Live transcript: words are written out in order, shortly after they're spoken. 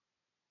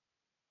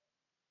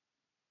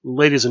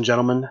Ladies and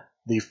gentlemen,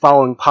 the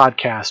following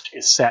podcast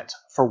is set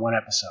for one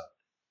episode.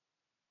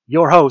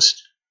 Your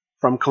host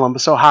from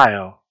Columbus,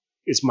 Ohio,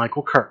 is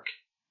Michael Kirk.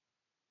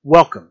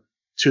 Welcome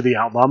to the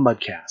Outlaw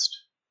Mudcast.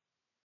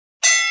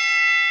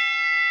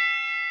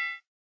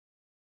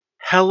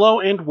 Hello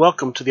and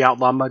welcome to the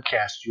Outlaw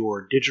Mudcast,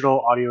 your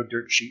digital audio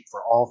dirt sheet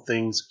for all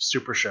things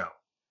Super Show.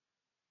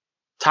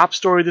 Top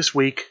story this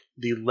week,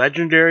 the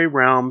Legendary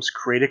Realms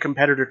Create a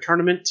Competitor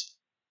Tournament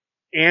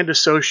and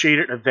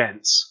associated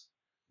events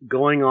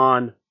going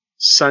on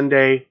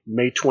Sunday,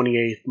 May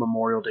 28th,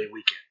 Memorial Day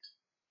weekend.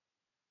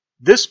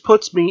 This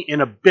puts me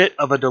in a bit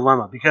of a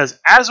dilemma because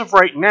as of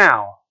right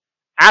now,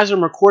 as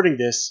I'm recording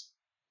this,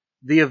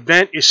 the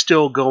event is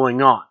still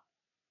going on.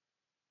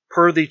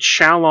 Per the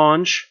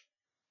challenge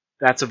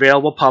that's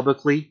available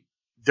publicly,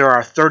 there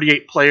are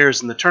 38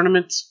 players in the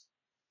tournament.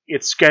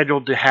 It's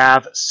scheduled to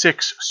have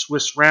 6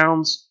 Swiss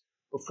rounds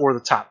before the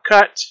top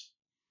cut,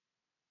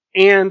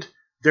 and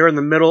they're in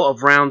the middle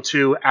of round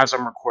 2 as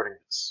I'm recording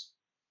this.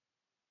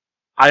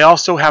 I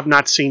also have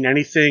not seen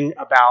anything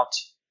about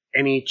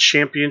any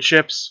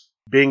championships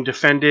being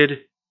defended.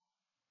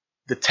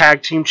 The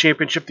Tag Team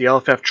Championship, the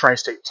LFF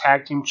Tri-State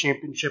Tag Team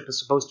Championship is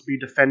supposed to be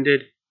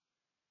defended.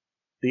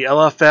 The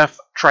LFF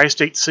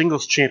Tri-State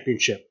Singles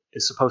Championship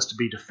is supposed to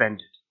be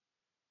defended.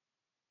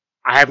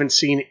 I haven't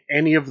seen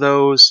any of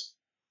those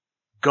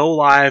go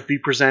live, be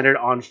presented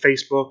on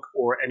Facebook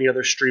or any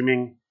other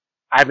streaming.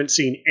 I haven't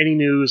seen any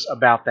news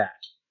about that.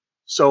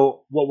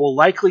 So what will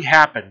likely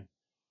happen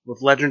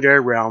with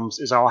Legendary Realms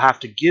is I'll have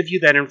to give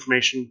you that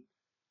information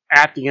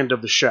at the end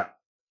of the show.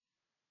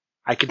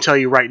 I can tell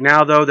you right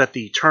now, though, that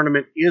the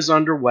tournament is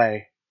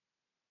underway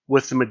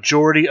with the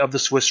majority of the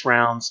Swiss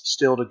rounds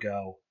still to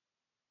go.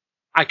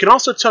 I can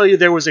also tell you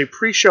there was a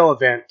pre-show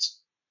event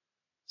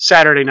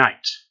Saturday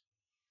night.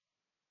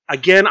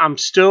 Again, I'm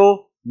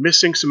still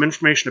missing some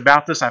information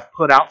about this. I've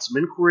put out some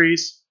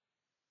inquiries.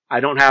 I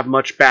don't have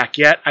much back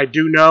yet. I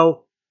do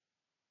know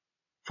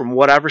from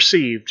what I've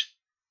received,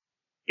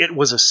 it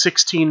was a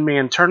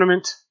 16-man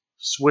tournament,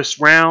 Swiss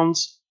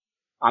rounds.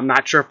 I'm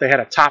not sure if they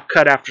had a top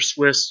cut after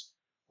Swiss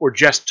or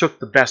just took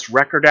the best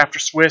record after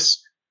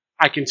Swiss.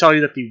 I can tell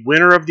you that the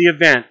winner of the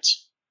event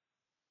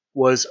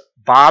was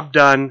Bob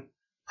Dunn,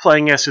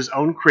 playing as his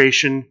own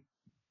creation,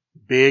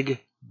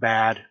 Big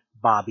Bad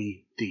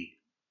Bobby D.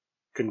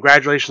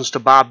 Congratulations to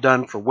Bob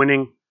Dunn for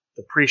winning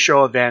the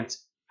pre-show event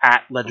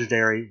at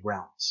Legendary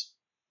Realms.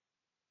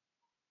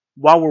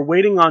 While we're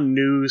waiting on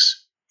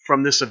news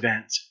from this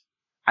event,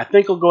 I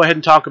think I'll go ahead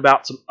and talk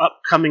about some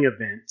upcoming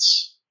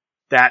events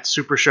that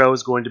Super Show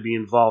is going to be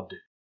involved in.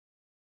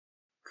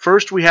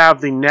 First, we have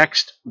the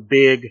next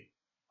big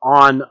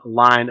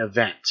online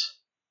event.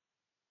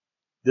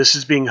 This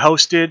is being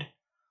hosted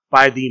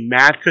by the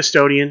Mad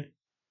Custodian,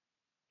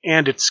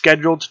 and it's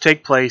scheduled to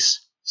take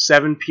place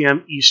 7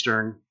 p.m.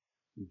 Eastern,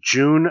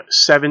 June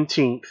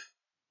 17th,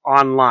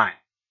 online.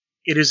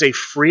 It is a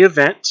free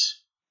event.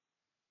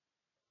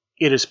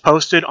 It is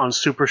posted on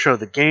Super Show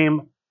the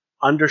Game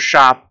under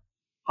Shop,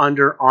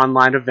 under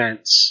online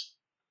events.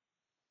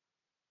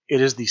 It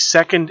is the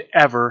second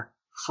ever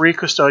free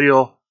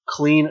custodial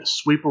clean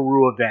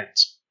sweeperoo event.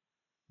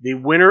 The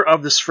winner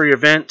of this free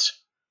event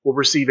will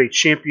receive a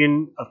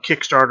Champion of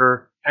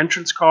Kickstarter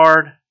entrance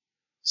card.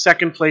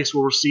 Second place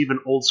will receive an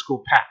old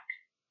school pack.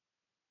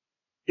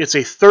 It's a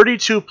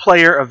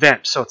 32-player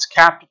event, so it's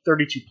capped at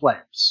 32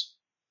 players.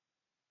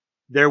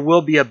 There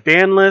will be a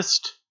ban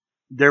list.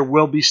 There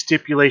will be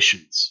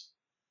stipulations.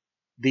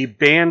 The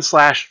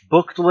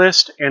ban/booked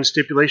list and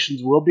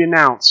stipulations will be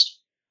announced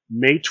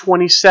May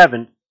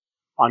 27th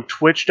on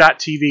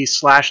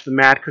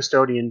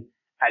twitch.tv/themadcustodian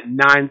at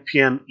 9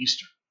 p.m.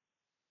 Eastern.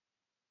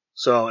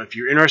 So if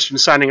you're interested in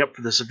signing up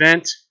for this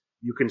event,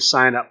 you can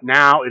sign up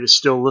now. It is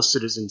still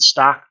listed as in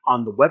stock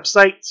on the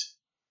website.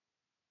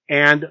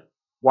 And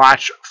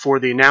watch for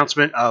the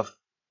announcement of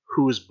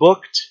who is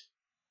booked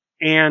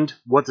and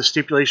what the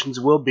stipulations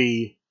will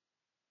be.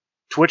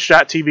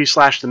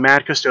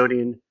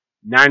 Twitch.tv/themadcustodian,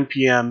 9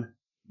 p.m.,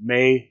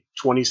 May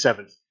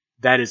 27th.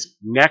 That is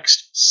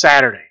next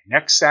Saturday.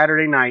 Next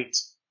Saturday night,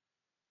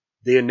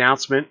 the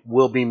announcement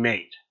will be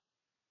made.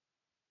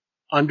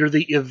 Under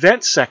the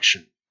event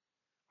section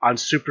on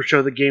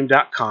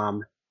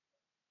SuperShowTheGame.com,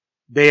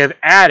 they have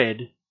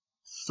added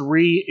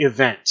 3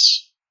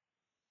 events.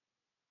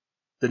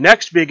 The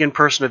next big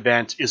in-person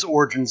event is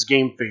Origins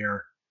Game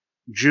Fair,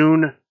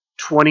 June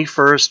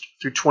 21st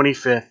through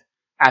 25th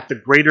at the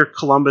Greater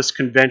Columbus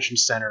Convention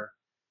Center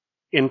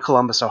in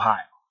Columbus,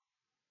 Ohio.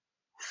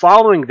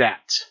 Following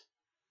that,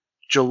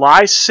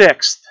 July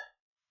 6th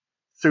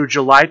through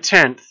July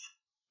 10th,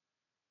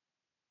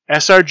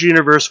 SRG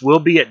Universe will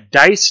be at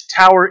Dice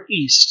Tower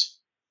East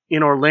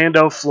in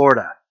Orlando,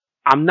 Florida.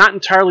 I'm not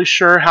entirely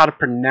sure how to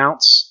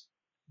pronounce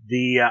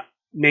the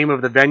name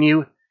of the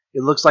venue.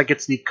 It looks like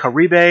it's the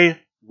Caribe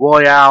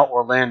Royale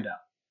Orlando.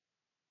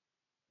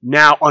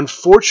 Now,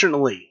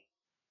 unfortunately,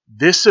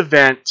 this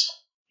event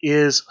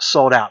is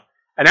sold out.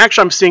 And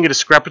actually, I'm seeing a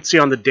discrepancy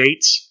on the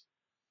dates.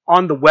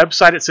 On the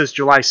website, it says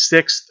July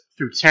 6th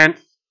through 10th.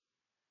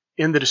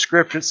 in the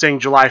description saying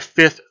July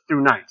 5th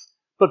through 9th.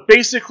 But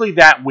basically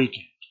that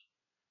weekend.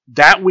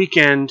 That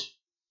weekend,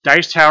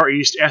 Dice Tower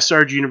East,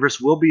 SRG Universe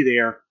will be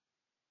there.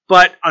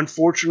 But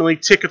unfortunately,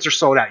 tickets are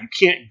sold out. You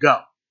can't go.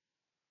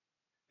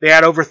 They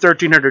had over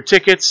 1,300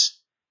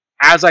 tickets.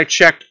 As I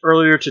checked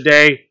earlier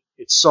today,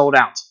 it's sold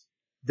out.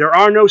 There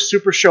are no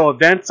Super Show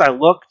events. I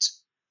looked.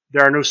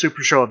 There are no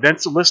Super Show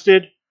events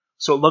listed.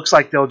 So it looks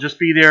like they'll just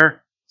be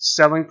there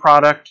selling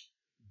product,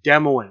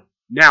 demoing.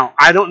 Now,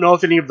 I don't know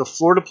if any of the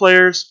Florida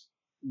players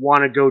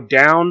want to go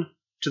down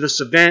to this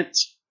event,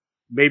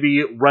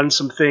 maybe run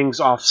some things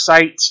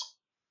off-site.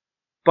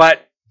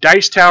 But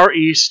Dice Tower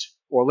East,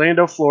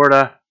 Orlando,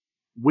 Florida,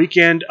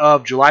 weekend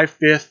of July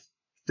 5th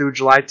through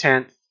July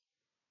 10th.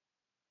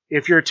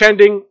 If you're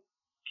attending,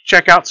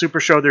 check out Super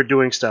Show. They're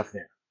doing stuff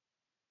there.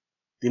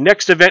 The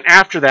next event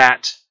after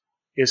that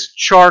is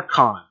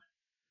CharCon.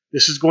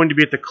 This is going to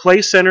be at the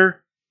Clay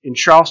Center in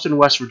Charleston,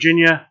 West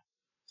Virginia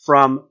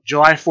from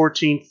July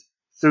 14th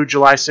through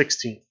July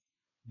 16th,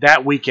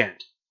 that weekend.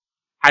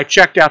 I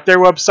checked out their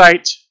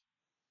website.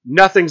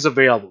 Nothing's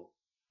available.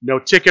 No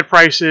ticket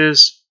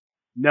prices,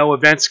 no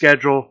event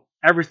schedule.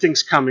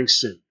 Everything's coming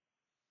soon.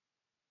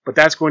 But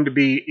that's going to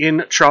be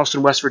in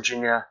Charleston, West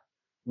Virginia,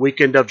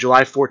 weekend of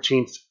July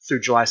 14th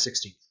through July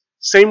 16th.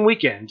 Same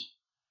weekend,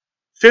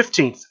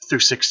 15th through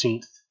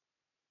 16th,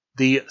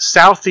 the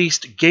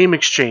Southeast Game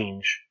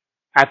Exchange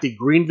at the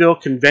Greenville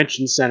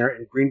Convention Center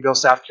in Greenville,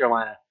 South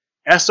Carolina.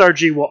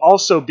 SRG will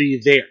also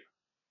be there.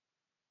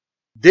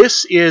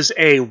 This is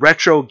a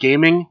retro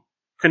gaming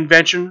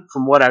convention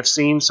from what I've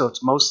seen, so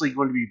it's mostly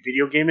going to be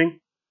video gaming,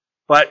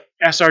 but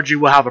SRG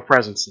will have a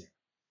presence there.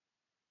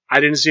 I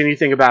didn't see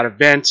anything about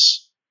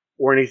events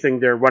or anything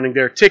they're running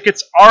there.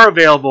 Tickets are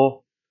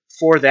available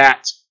for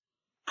that.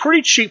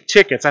 Pretty cheap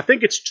tickets. I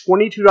think it's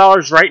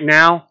 $22 right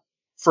now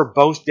for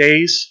both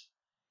days.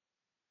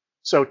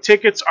 So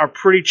tickets are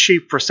pretty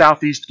cheap for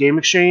Southeast Game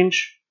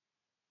Exchange.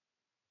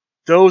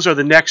 Those are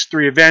the next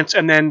three events.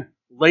 And then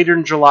later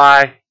in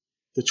July,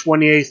 the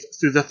 28th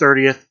through the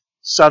 30th,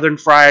 Southern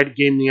Fried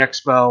Gaming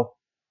Expo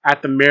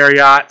at the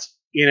Marriott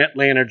in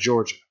Atlanta,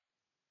 Georgia.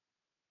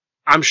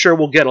 I'm sure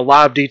we'll get a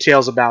lot of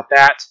details about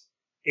that.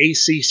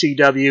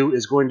 ACCW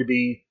is going to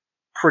be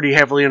pretty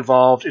heavily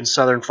involved in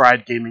Southern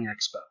Fried Gaming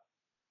Expo.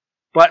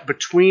 But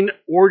between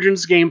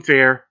Origins Game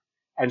Fair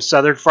and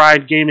Southern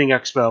Fried Gaming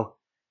Expo,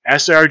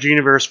 SRG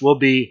Universe will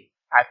be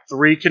at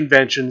 3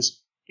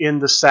 conventions in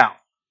the South.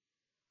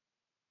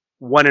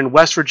 One in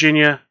West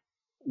Virginia,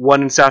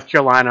 one in South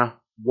Carolina,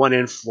 one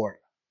in Florida.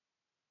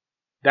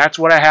 That's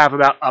what I have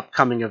about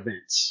upcoming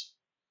events.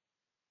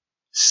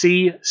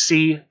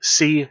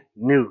 CCC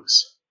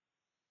News.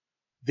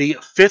 The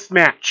 5th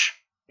match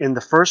in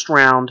the first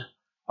round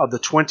of the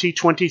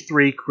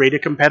 2023 Create a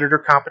Competitor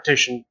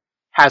competition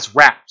has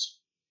wrapped.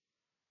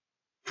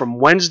 From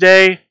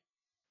Wednesday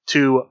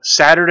to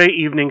Saturday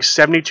evening,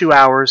 72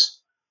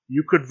 hours,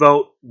 you could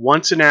vote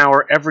once an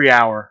hour, every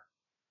hour,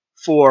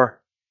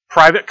 for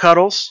Private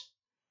Cuddles,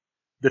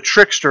 the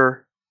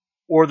Trickster,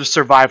 or the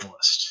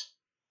Survivalist.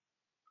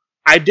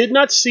 I did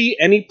not see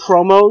any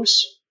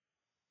promos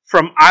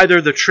from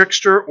either the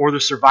Trickster or the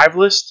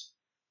Survivalist.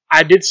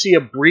 I did see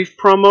a brief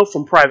promo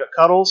from Private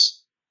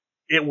Cuddles.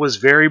 It was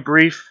very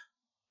brief.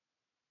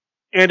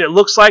 And it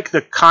looks like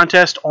the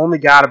contest only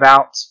got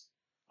about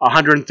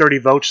 130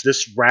 votes.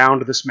 This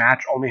round, this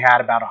match, only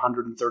had about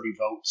 130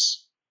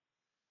 votes.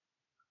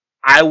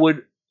 I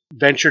would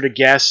venture to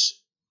guess,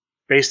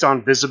 based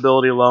on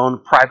visibility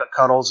alone, Private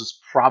Cuddles is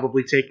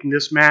probably taking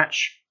this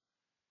match.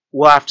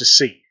 We'll have to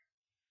see.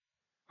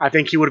 I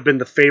think he would have been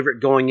the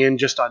favorite going in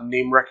just on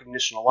name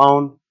recognition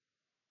alone.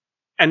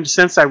 And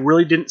since I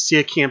really didn't see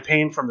a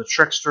campaign from the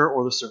Trickster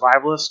or the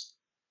Survivalist,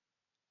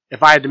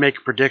 if I had to make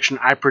a prediction,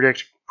 I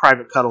predict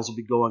Private Cuddles will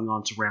be going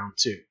on to round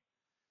 2.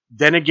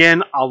 Then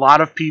again, a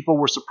lot of people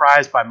were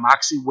surprised by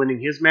Moxie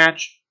winning his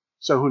match,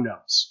 so who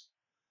knows?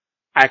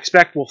 I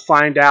expect we'll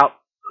find out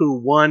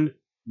who won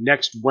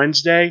next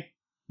Wednesday,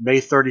 May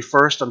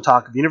 31st on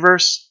Talk of the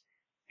Universe,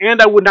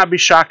 and I would not be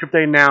shocked if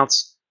they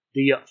announce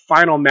the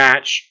final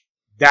match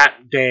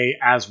that day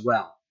as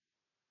well,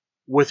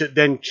 with it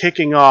then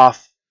kicking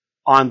off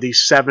on the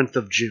 7th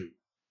of June.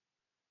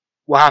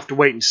 We'll have to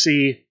wait and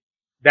see.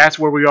 That's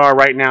where we are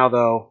right now,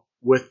 though,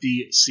 with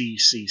the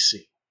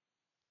CCC.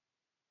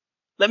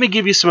 Let me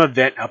give you some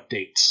event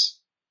updates.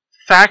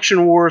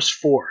 Faction Wars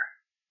 4.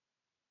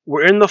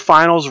 We're in the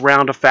finals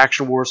round of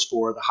Faction Wars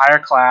 4, the higher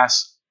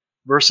class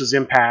versus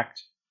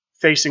Impact,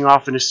 facing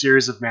off in a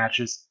series of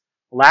matches.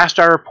 Last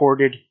I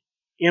reported,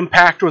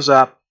 Impact was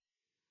up.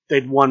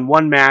 They'd won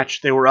one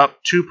match. They were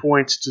up 2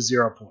 points to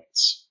 0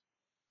 points.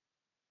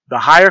 The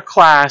higher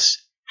class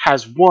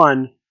has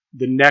won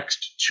the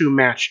next 2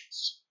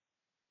 matches.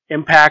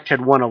 Impact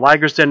had won a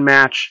Liger's Den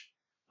match.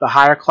 The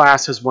higher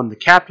class has won the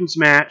Captain's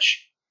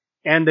match.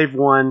 And they've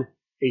won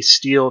a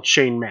Steel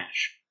Chain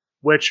match,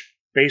 which,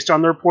 based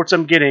on the reports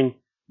I'm getting,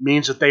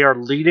 means that they are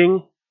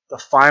leading the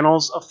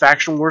finals of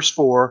Faction Wars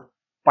 4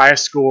 by a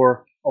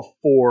score of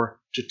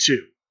 4-2.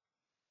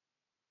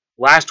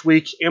 Last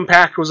week,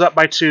 Impact was up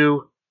by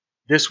 2.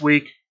 This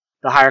week,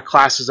 the higher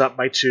classes up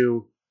by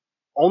 2.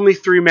 Only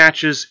 3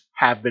 matches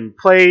have been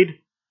played.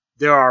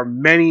 There are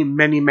many,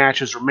 many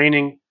matches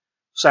remaining,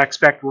 so I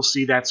expect we'll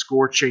see that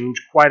score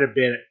change quite a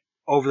bit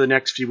over the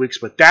next few weeks.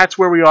 But that's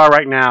where we are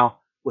right now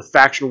with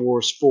Faction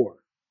Wars 4.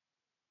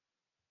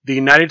 The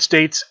United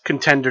States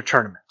Contender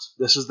Tournament.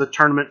 This is the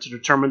tournament to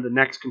determine the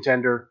next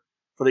contender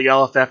for the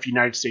LFF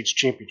United States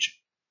Championship.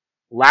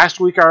 Last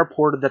week I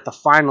reported that the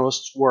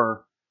finalists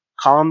were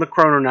Colin the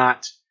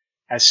Chrononaut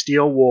as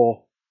Steel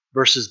Wool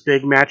versus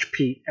Big Match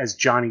Pete as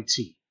Johnny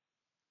T.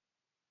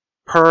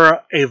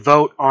 Per a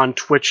vote on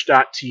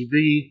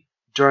Twitch.tv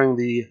during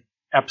the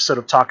episode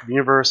of Talk of the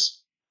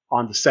Universe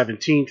on the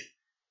 17th,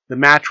 the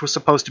match was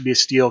supposed to be a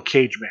steel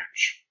cage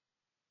match.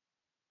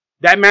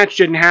 That match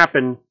didn't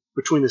happen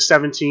between the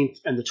 17th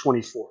and the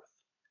 24th.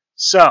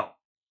 So,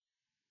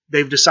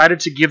 they've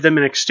decided to give them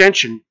an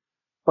extension,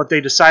 but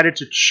they decided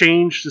to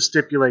change the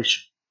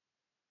stipulation.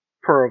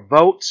 Per a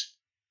vote,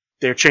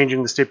 they're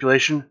changing the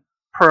stipulation.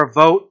 Per a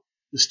vote,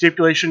 the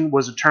stipulation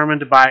was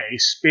determined by a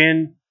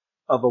spin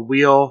of a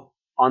wheel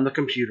on the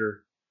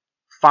computer.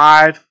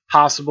 5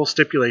 possible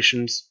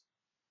stipulations: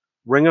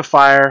 Ring of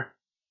Fire,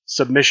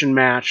 Submission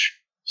Match,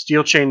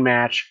 Steel Chain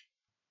Match,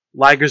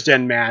 Liger's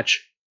Den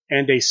Match,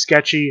 and a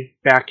sketchy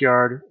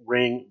backyard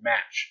ring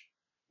match,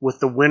 with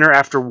the winner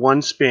after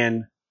 1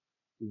 spin,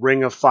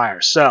 Ring of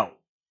Fire. So,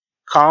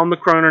 Colin the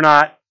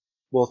Chrononaut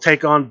will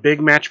take on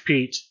Big Match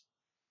Pete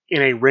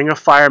in a Ring of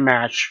Fire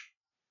match.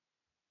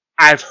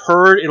 I've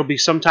heard it'll be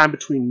sometime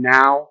between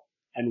now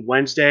and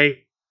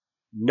Wednesday.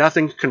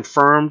 Nothing's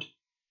confirmed.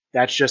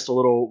 That's just a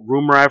little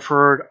rumor I've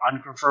heard,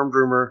 unconfirmed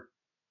rumor.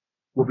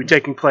 Will be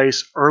taking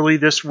place early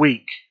this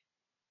week.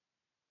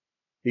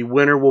 The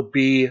winner will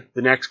be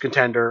the next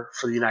contender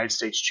for the United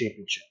States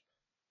Championship.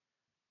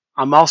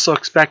 I'm also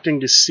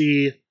expecting to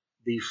see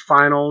the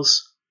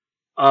finals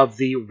of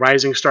the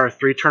Rising Star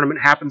 3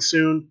 tournament happen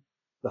soon.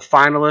 The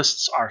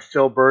finalists are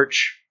Phil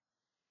Birch,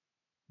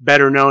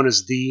 better known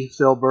as the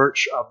Phil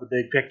Birch of the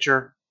Big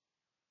Picture,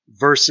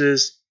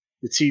 versus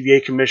the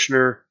TVA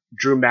Commissioner,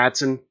 Drew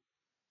Madsen.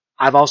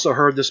 I've also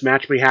heard this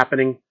match be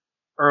happening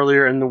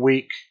earlier in the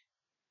week.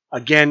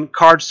 Again,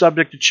 card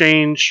subject to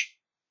change,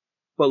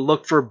 but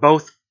look for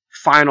both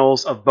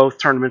finals of both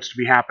tournaments to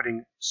be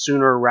happening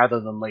sooner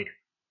rather than later.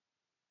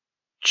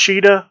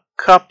 Cheetah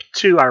Cup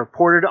 2. I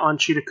reported on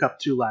Cheetah Cup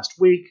 2 last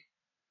week.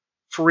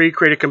 Free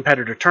Create a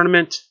Competitor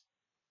tournament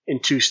in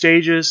 2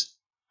 stages.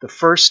 The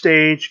first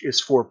stage is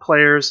for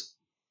players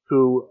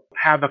who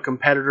have a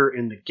competitor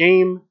in the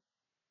game.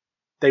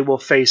 They will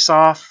face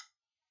off.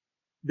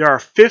 There are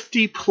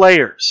 50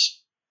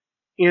 players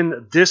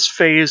in this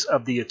phase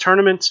of the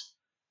tournament.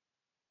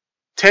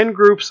 10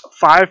 groups,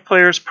 5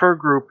 players per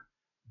group.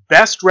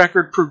 Best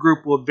record per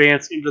group will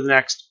advance into the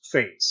next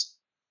phase.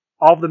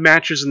 All of the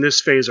matches in this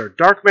phase are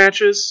dark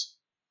matches,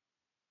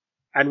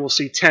 and we'll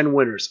see 10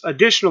 winners.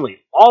 Additionally,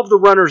 all of the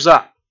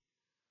runners-up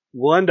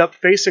will end up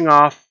facing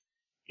off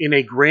in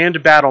a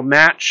grand battle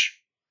match.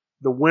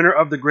 The winner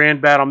of the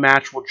grand battle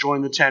match will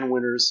join the 10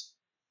 winners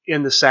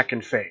in the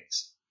second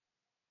phase.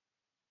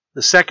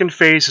 The second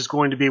phase is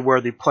going to be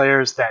where the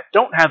players that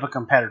don't have a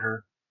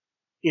competitor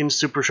in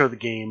Super Show the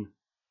Game,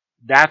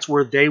 that's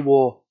where they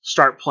will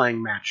start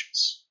playing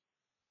matches.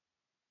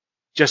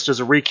 Just as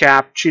a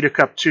recap, Cheetah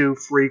Cup 2,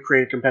 free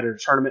Create a Competitor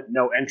tournament,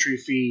 no entry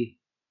fee.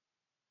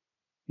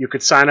 You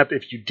could sign up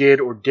if you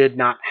did or did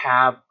not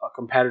have a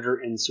competitor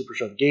in Super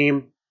Show the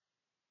Game.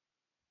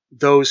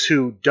 Those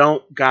who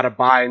don't got to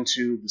buy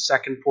into the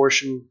second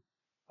portion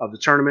of the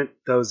tournament.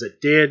 Those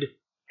that did,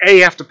 A,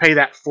 have to pay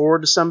that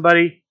forward to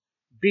somebody.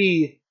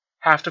 B,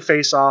 have to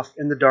face off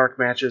in the dark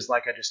matches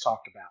like I just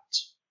talked about.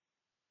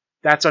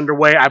 That's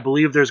underway. I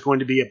believe there's going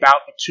to be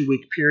about a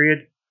 2-week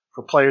period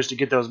for players to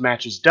get those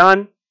matches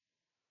done.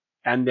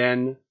 And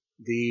then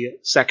the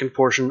second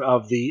portion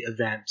of the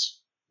event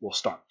will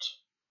start.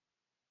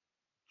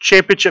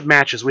 Championship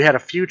matches. We had a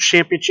few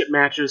championship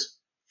matches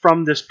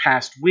from this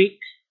past week.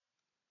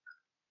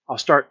 I'll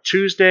start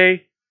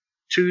Tuesday.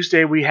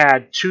 Tuesday we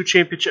had 2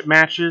 championship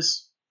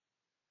matches.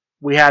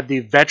 We had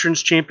the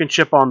Veterans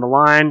Championship on the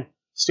line,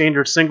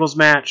 standard singles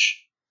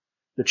match.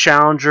 The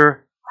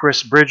challenger,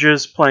 Chris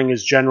Bridges, playing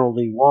as General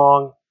Lee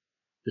Wong.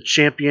 The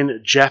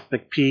champion, Jeff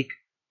McPeak,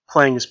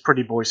 playing as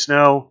Pretty Boy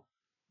Snow.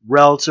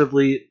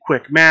 Relatively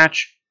quick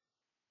match.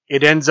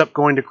 It ends up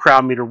going to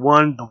Crowd Meter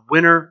 1. The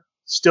winner,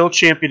 still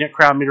champion at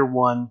Crowd Meter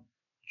 1,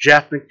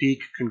 Jeff McPeak.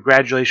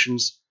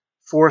 Congratulations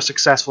for a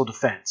successful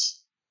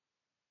defense.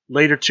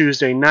 Later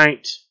Tuesday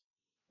night,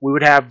 we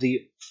would have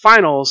the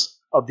finals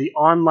of the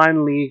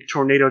Online League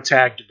Tornado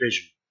Tag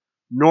Division.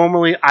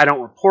 Normally, I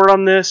don't report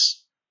on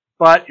this,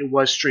 but it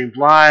was streamed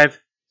live,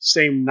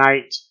 same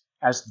night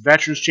as the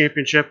Veterans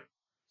Championship,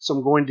 so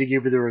I'm going to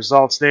give you the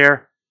results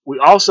there. We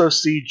also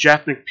see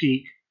Jeff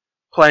McPeak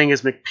playing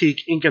as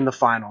McPeak Inc. in the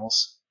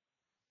finals.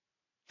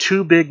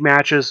 2 big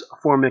matches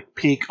for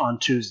McPeak on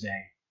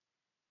Tuesday.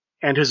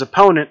 And his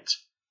opponent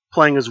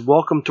playing as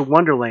Welcome to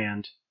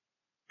Wonderland,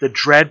 the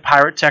Dread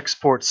Pirate Tech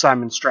Support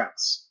Simon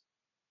Strauss.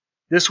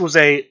 This was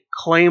a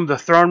Claim the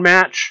Throne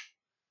match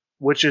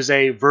which is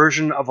a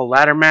version of a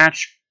ladder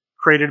match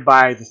created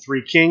by the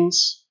Three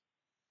Kings.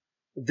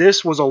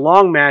 This was a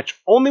long match,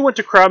 only went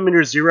to crowd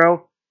meter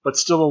 0, but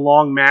still a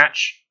long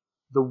match.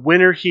 The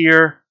winner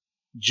here,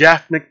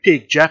 Jeff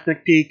McPeak. Jeff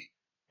McPeak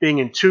being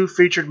in 2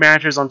 featured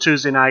matches on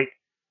Tuesday night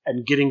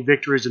and getting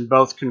victories in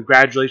both.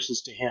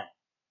 Congratulations to him.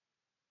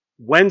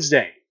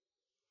 Wednesday,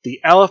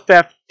 the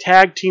LFF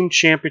Tag Team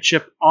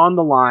Championship on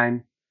the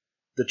line.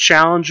 The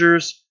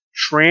challengers,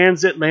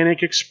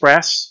 Transatlantic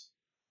Express.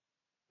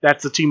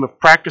 That's the team of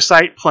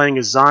Practicite playing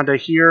as Zonda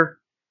here,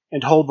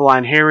 and Hold the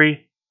Line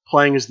Harry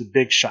playing as the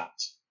Big Shot.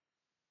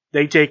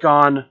 They take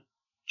on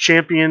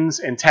champions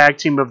and tag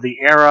team of the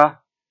era,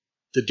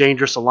 the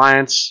Dangerous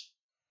Alliance.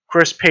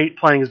 Chris Pate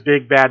playing as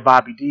Big Bad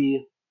Bobby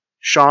D.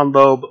 Sean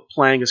Loeb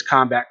playing as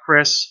Combat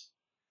Chris.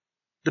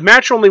 The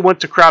match only went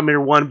to crowd meter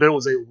 1, but it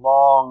was a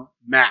long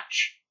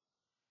match.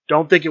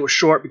 Don't think it was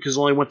short because it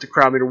only went to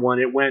crowd meter 1.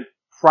 It went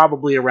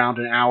probably around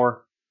an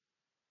hour.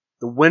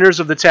 The winners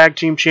of the Tag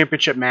Team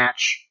Championship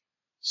match,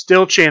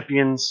 still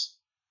champions,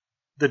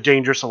 the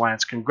Dangerous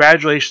Alliance.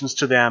 Congratulations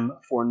to them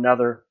for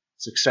another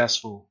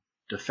successful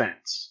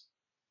defense.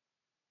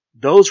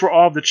 Those were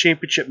all the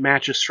championship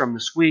matches from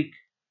this week.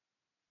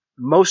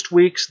 Most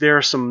weeks there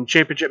are some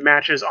championship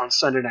matches on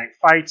Sunday Night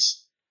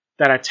Fights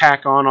that I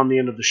tack on the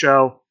end of the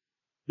show.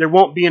 There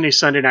won't be any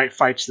Sunday Night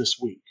Fights this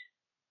week.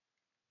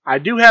 I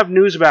do have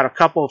news about a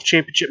couple of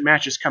championship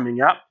matches coming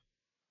up.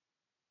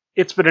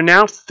 It's been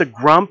announced that the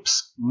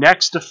Grump's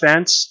next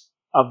defense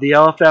of the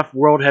LFF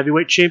World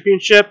Heavyweight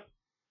Championship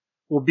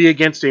will be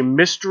against a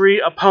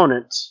mystery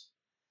opponent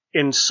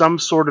in some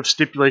sort of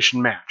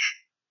stipulation match.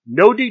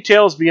 No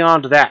details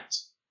beyond that.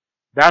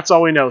 That's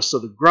all we know. So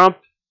the Grump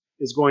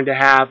is going to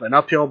have an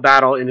uphill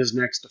battle in his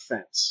next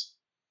defense.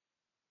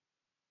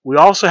 We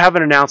also have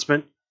an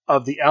announcement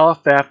of the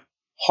LFF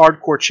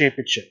Hardcore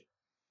Championship.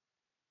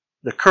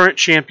 The current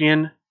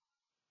champion,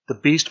 the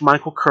Beast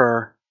Michael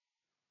Kerr,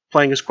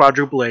 playing as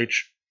Quadruple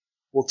H,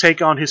 will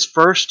take on his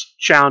first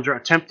challenger,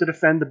 attempt to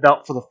defend the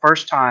belt for the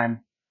first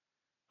time,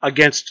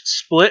 against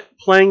Split,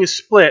 playing as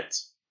Split,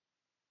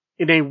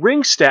 in a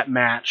ring step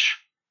match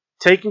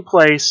taking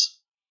place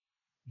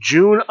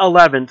June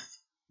 11th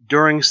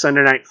during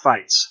Sunday Night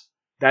Fights.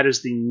 That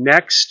is the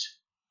next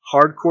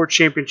Hardcore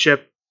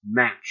Championship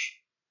match.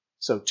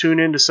 So tune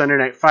in to Sunday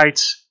Night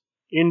Fights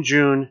in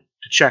June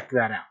to check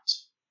that out.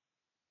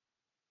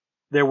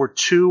 There were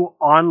 2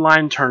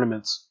 online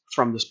tournaments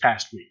from this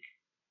past week.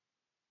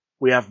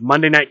 We have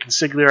Monday Night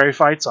Consigliere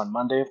Fights on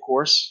Monday, of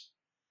course.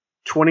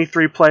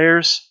 23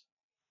 players,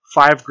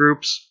 5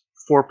 groups,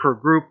 4 per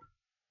group,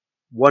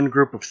 1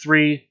 group of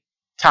 3,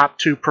 top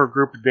 2 per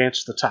group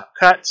advance to the top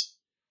cut.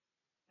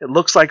 It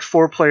looks like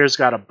 4 players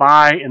got a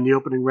bye in the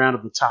opening round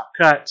of the top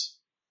cut.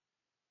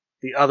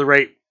 The other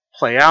 8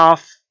 play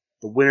off.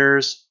 The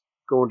winners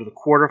go into the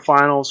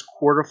quarterfinals.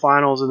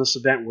 Quarterfinals in this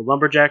event were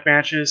lumberjack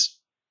matches.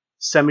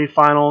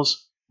 Semifinals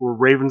were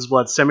Raven's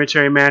Blood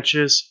Cemetery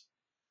matches.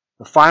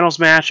 The finals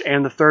match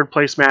and the third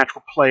place match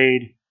were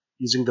played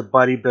using the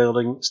buddy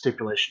building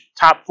stipulation.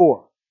 Top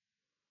 4.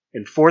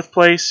 In 4th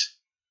place,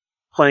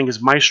 playing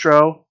as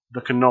Maestro,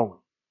 the Cannoli.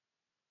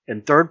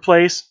 In 3rd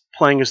place,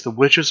 playing as the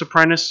Witch's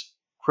Apprentice,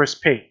 Chris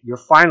Pate. Your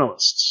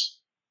finalists: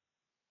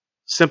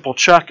 Simple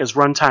Chuck as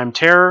Runtime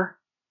Terror,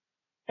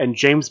 and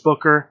James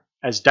Booker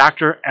as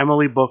Dr.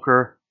 Emily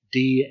Booker,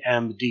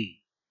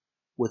 DMD.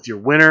 With your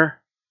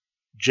winner,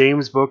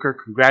 James Booker.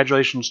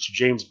 Congratulations to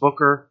James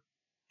Booker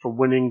for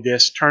winning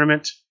this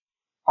tournament.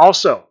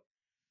 Also,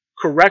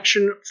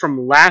 correction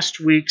from last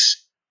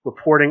week's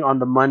reporting on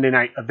the Monday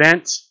night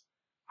event.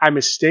 I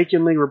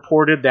mistakenly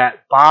reported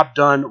that Bob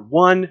Dunn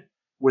won,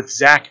 with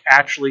Zach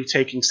actually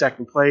taking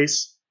 2nd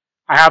place.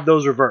 I have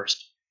those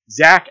reversed.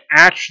 Zach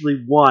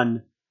actually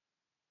won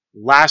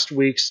last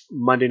week's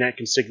Monday Night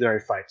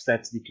Consigliere Fights.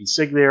 That's the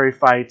Consigliere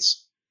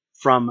Fights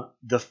from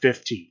the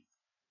 15th.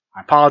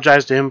 I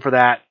apologize to him for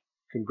that.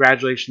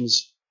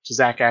 Congratulations to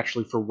Zach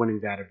Ashley for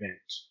winning that event.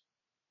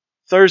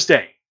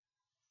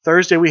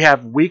 Thursday we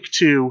have week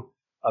 2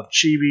 of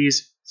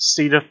Chibi's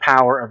Seat of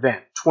Power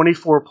event.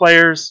 24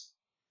 players,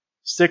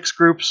 6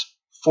 groups,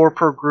 4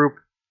 per group.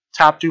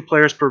 Top 2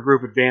 players per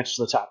group advance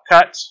to the top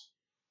cut.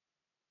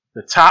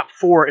 The top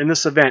 4 in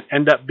this event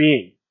end up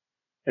being,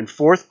 in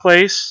 4th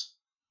place,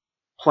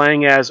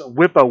 playing as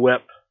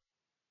Whip-a-Whip,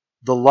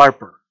 the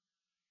LARPer.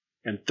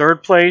 In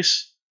 3rd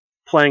place,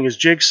 playing as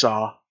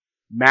Jigsaw,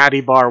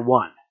 Matty Bar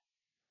 1.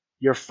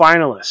 Your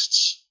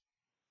finalists: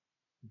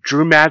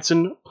 Drew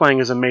Madsen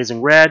playing as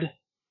Amazing Red,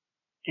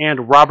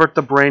 and Robert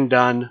the Brain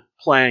Dunn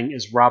playing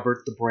as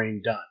Robert the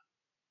Brain Dunn.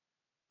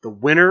 The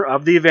winner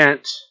of the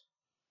event,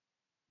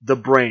 The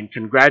Brain.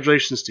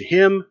 Congratulations to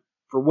him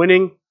for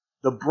winning.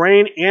 The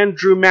Brain and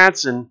Drew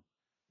Madsen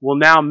will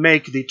now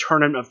make the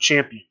Tournament of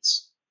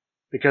Champions,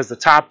 because the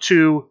top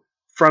 2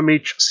 from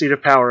each Seat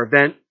of Power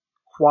event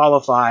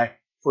qualify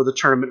for the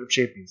Tournament of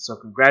Champions. So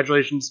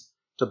congratulations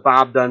to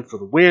Bob Dunn for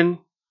the win.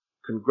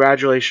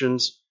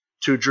 Congratulations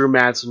to Drew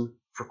Madsen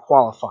for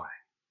qualifying.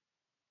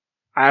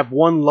 I have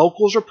one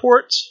locals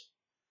report.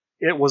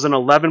 It was an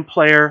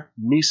 11-player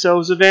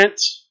Misos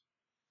event.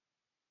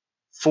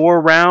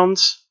 4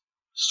 rounds,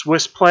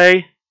 Swiss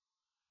play.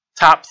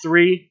 Top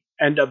 3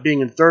 end up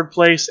being in third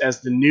place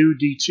as the new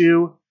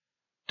D2,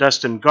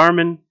 Dustin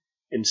Garman.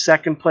 In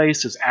second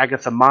place is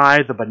Agatha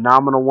Mai, the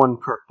phenomenal one,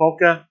 Kurt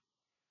Polka.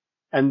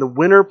 And the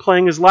winner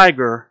playing as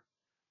Liger,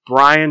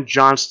 Brian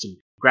Johnston.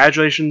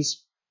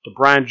 Congratulations to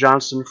Brian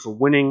Johnston for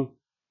winning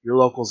your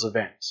locals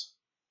event.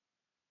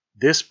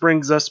 This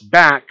brings us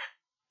back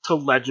to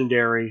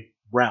Legendary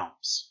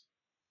Realms.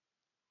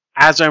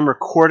 As I'm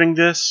recording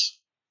this,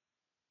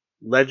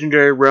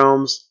 Legendary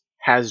Realms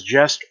has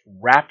just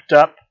wrapped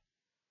up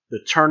the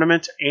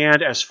tournament,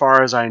 and as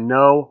far as I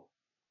know,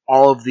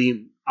 all of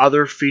the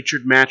other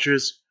featured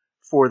matches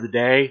for the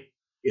day.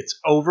 It's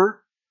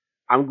over.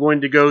 I'm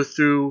going to go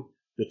through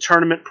the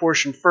tournament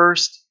portion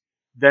first,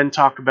 then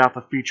talk about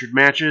the featured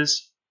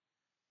matches.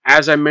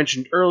 As I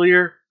mentioned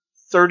earlier,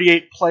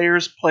 38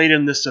 players played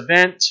in this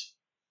event.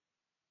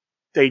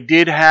 They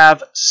did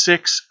have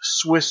 6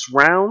 Swiss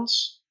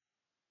rounds.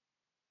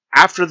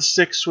 After the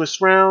 6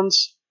 Swiss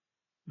rounds,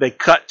 they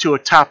cut to a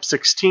top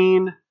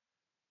 16.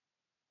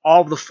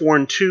 All of the 4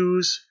 and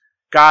 2s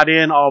got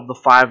in. All of the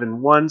 5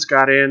 and 1s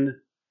got in.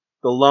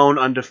 The lone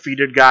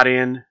undefeated got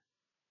in.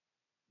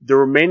 The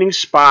remaining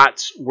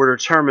spots were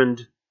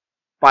determined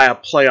by a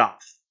playoff.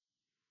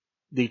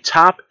 The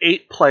top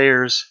 8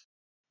 players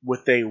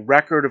with a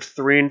record of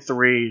 3 and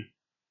 3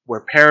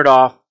 were paired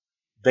off.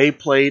 They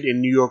played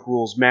in New York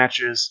Rules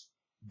matches.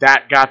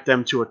 That got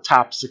them to a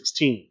top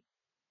 16.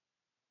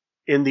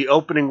 In the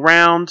opening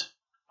round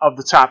of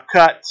the top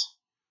cut,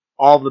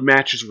 all the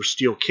matches were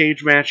steel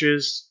cage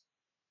matches.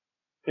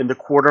 In the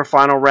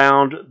quarterfinal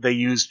round, they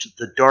used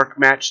the dark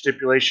match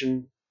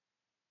stipulation.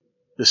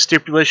 The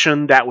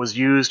stipulation that was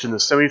used in the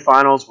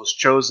semifinals was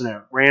chosen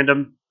at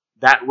random.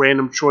 That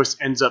random choice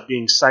ends up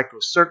being Psycho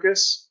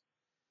Circus.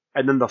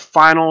 And then the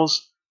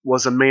finals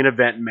was a main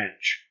event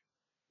match.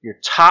 Your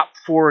top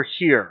 4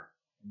 here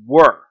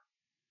were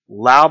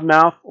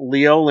Loudmouth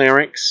Leo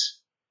Larynx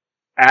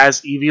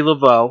as Evie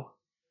Laveau,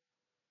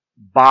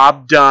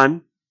 Bob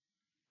Dunn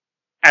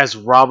as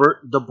Robert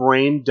the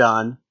Brain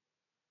Dunn,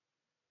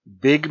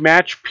 Big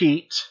Match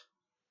Pete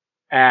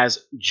as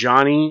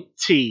Johnny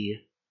T,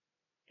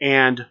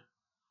 and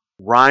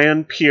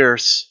Ryan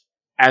Pierce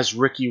as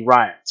Ricky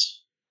Riot.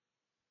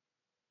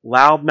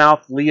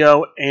 Loudmouth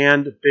Leo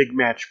and Big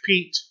Match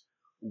Pete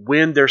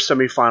win their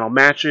semifinal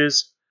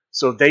matches,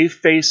 so they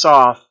face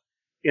off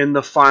in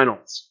the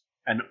finals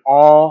and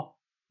all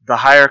the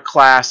higher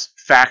class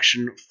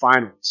faction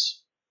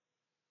finals.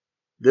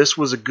 This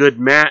was a good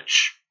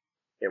match.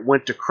 It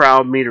went to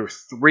crowd meter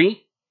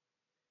 3.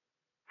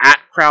 At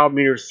crowd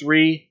meter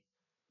 3,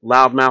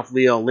 Loudmouth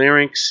Leo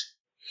Larynx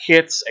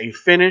hits a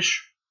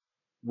finish,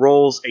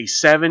 rolls a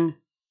 7.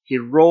 He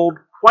rolled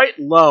quite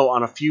low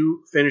on a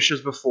few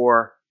finishes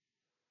before.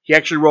 He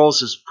actually rolls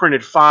his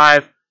printed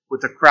 5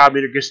 with the crowd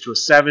meter gets to a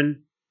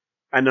 7.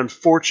 And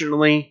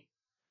unfortunately,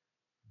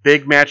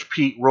 Big Match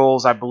Pete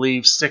rolls, I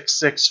believe,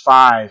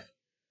 665.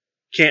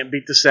 Can't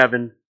beat the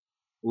 7.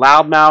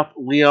 Loudmouth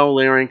Leo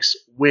Larynx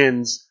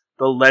wins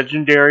the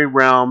Legendary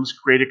Realms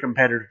Creative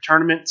Competitor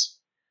Tournament.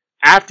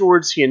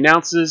 Afterwards, he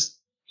announces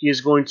he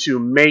is going to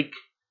make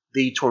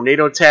the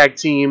Tornado Tag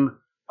Team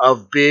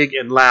of Big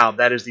and Loud.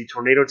 That is the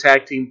Tornado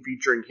Tag Team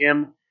featuring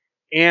him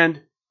and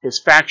his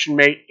faction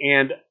mate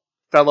and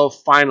fellow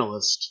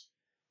finalist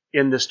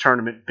in this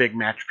tournament, Big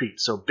Match Pete.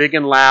 So Big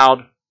and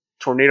Loud,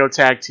 Tornado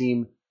Tag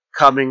Team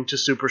coming to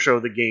Super Show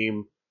the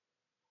Game.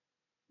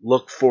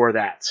 Look for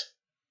that.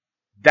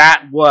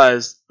 That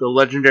was the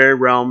Legendary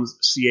Realms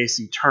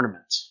CAC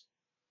tournament.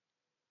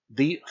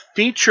 The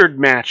featured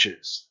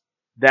matches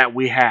that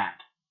we had.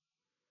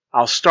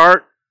 I'll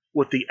start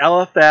with the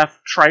LFF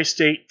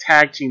Tri-State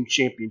Tag Team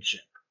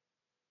Championship.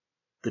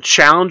 The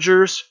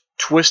challengers,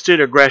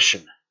 Twisted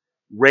Aggression.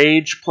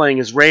 Rage playing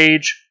as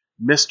Rage.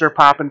 Mr.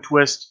 Pop and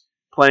Twist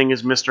playing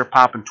as Mr.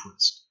 Pop and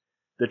Twist.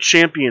 The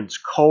champions,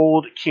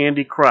 Cold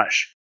Candy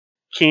Crush.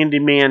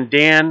 Candyman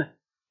Dan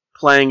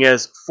playing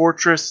as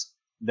Fortress.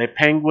 The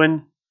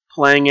Penguin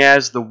playing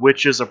as the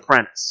Witch's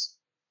Apprentice.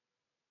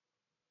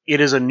 It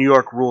is a New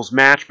York Rules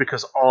match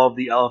because all of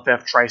the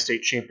LFF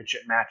Tri-State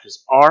Championship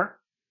matches are.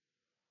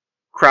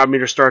 Crowd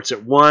meter starts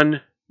at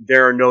 1.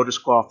 There are no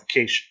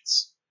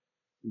disqualifications.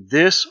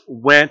 This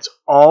went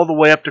all the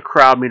way up to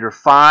crowd meter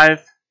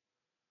 5.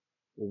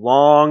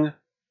 Long,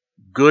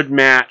 good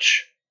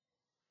match.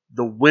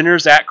 The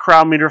winners at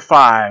crowd meter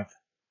 5,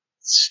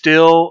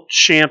 still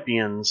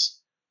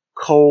champions,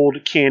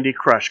 Cold Candy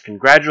Crush.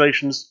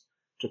 Congratulations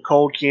to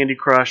Cold Candy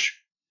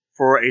Crush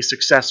for a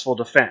successful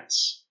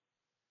defense.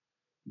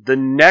 The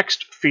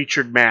next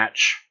featured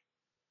match,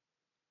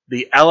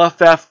 the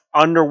LFF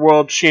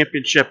Underworld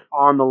Championship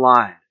on the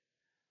line.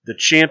 The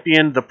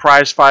champion, the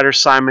prize fighter,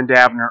 Simon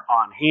Davner,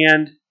 on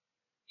hand.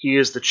 He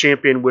is the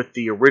champion with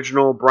the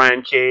original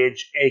Brian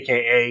Cage,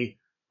 a.k.a.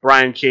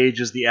 Brian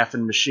Cage is the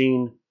effing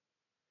machine.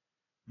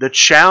 The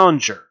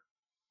challenger,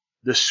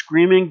 the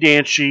Screaming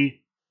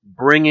Banshee,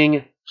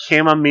 bringing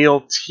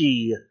chamomile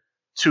tea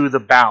to the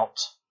bout.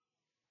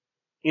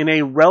 In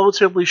a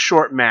relatively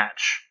short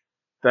match,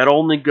 that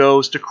only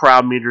goes to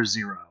crowd meter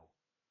 0.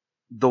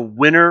 The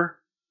winner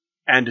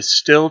and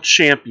still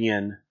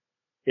champion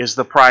is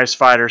the prize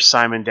fighter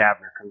Simon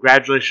Dabner.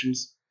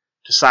 Congratulations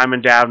to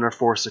Simon Dabner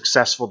for a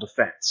successful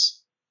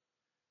defense.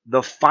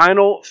 The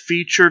final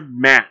featured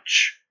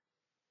match,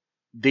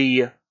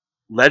 the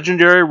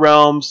Legendary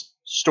Realms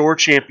Store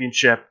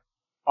Championship,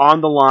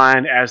 on the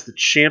line as the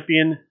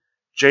champion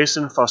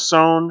Jason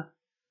Fasson,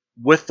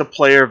 with the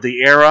player of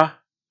the era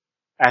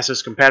as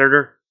his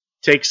competitor,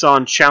 takes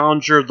on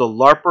challenger the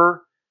LARPer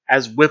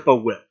as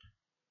Whip-a-Whip.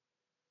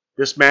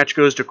 This match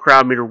goes to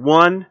crowd meter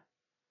 1.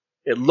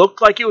 It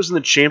looked like it was in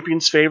the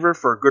champion's favor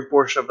for a good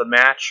portion of the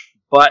match,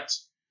 but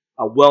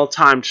a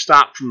well-timed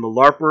stop from the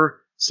LARPer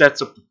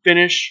sets up the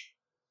finish,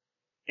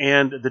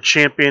 and the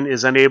champion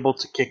is unable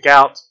to kick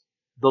out.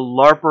 The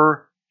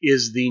LARPer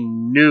is the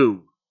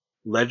new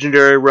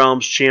Legendary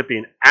Realms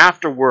champion.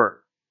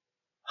 Afterward,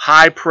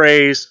 high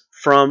praise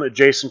from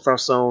Jason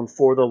Fasson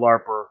for the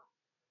LARPer.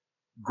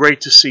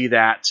 Great to see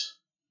that.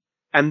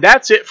 And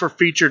that's it for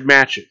featured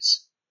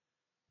matches.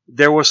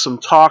 There was some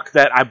talk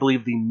that I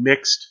believe the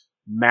Mixed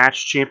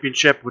Match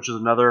Championship, which is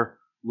another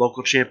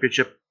local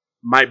championship,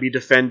 might be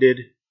defended.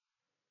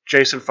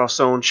 Jason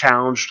Fasson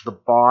challenged the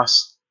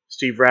boss,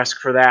 Steve Resk,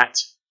 for that.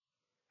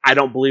 I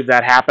don't believe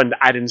that happened.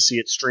 I didn't see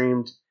it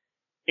streamed.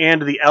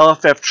 And the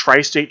LFF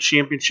Tri-State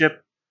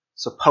Championship,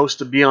 supposed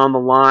to be on the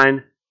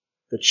line.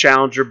 The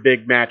challenger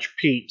Big Match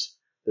Pete,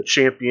 the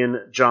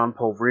champion John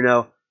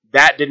Polverino.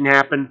 That didn't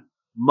happen.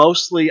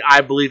 Mostly,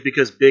 I believe,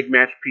 because Big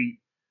Match Pete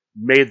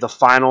made the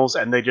finals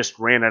and they just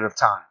ran out of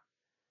time.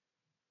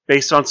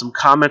 Based on some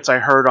comments I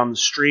heard on the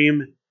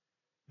stream,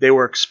 they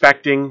were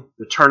expecting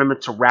the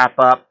tournament to wrap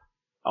up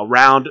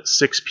around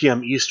 6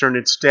 p.m. Eastern.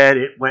 Instead,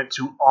 it went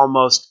to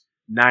almost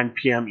 9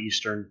 p.m.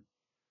 Eastern.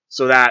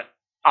 So that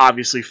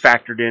obviously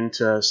factored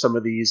into some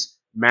of these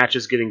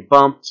matches getting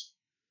bumped.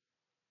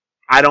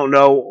 I don't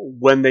know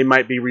when they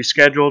might be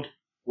rescheduled.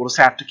 We'll just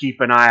have to keep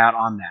an eye out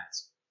on that.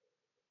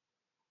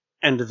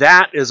 And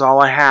that is all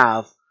I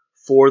have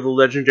for the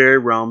Legendary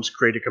Realms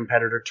Create a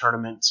Competitor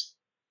Tournament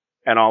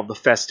and all the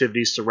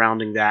festivities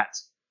surrounding that.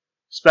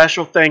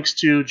 Special thanks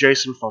to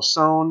Jason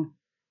Fasson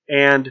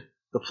and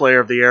the player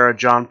of the era,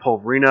 John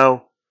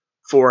Polverino,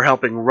 for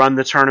helping run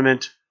the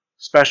tournament.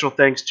 Special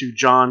thanks to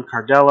John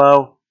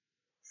Cardello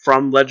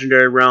from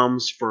Legendary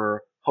Realms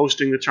for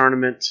hosting the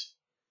tournament.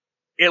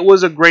 It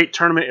was a great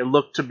tournament. It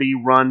looked to be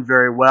run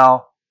very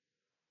well.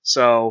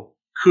 So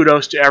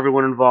kudos to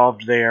everyone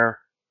involved there.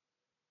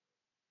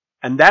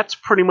 And that's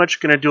pretty much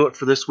going to do it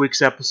for this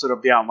week's episode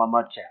of the Outlaw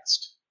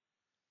Mudcast.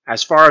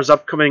 As far as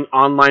upcoming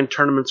online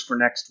tournaments for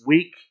next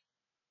week,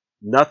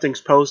 nothing's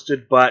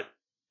posted, but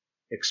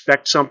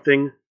expect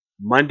something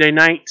Monday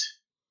night,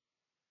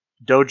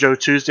 Dojo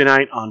Tuesday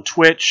night on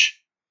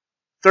Twitch.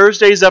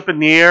 Thursday's up in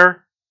the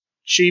air.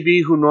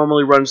 Chibi, who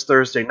normally runs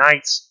Thursday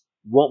nights,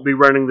 won't be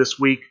running this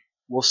week.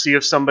 We'll see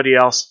if somebody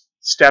else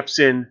steps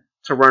in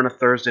to run a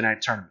Thursday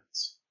night tournament.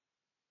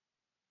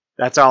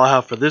 That's all I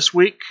have for this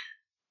week.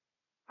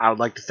 I would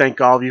like to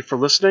thank all of you for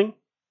listening,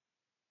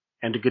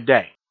 and a good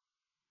day.